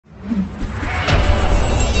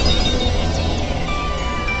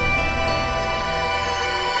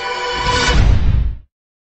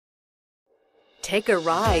Take a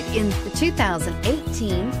ride in the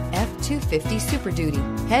 2018 F-250 Super Duty.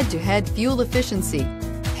 Head-to-head fuel efficiency,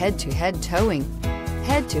 head-to-head towing,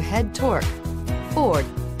 head-to-head torque. Ford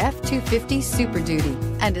F-250 Super Duty,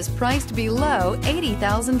 and is priced below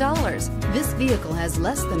 $80,000. This vehicle has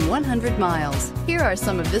less than 100 miles. Here are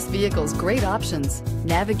some of this vehicle's great options: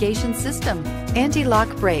 navigation system,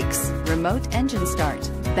 anti-lock brakes, remote engine start,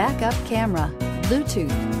 backup camera,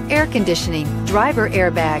 Bluetooth, air conditioning, driver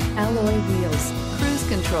airbag, alloy wheels, cruise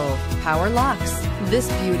control, power locks.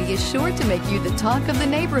 This beauty is sure to make you the talk of the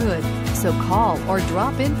neighborhood. So call or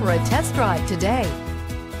drop in for a test drive today.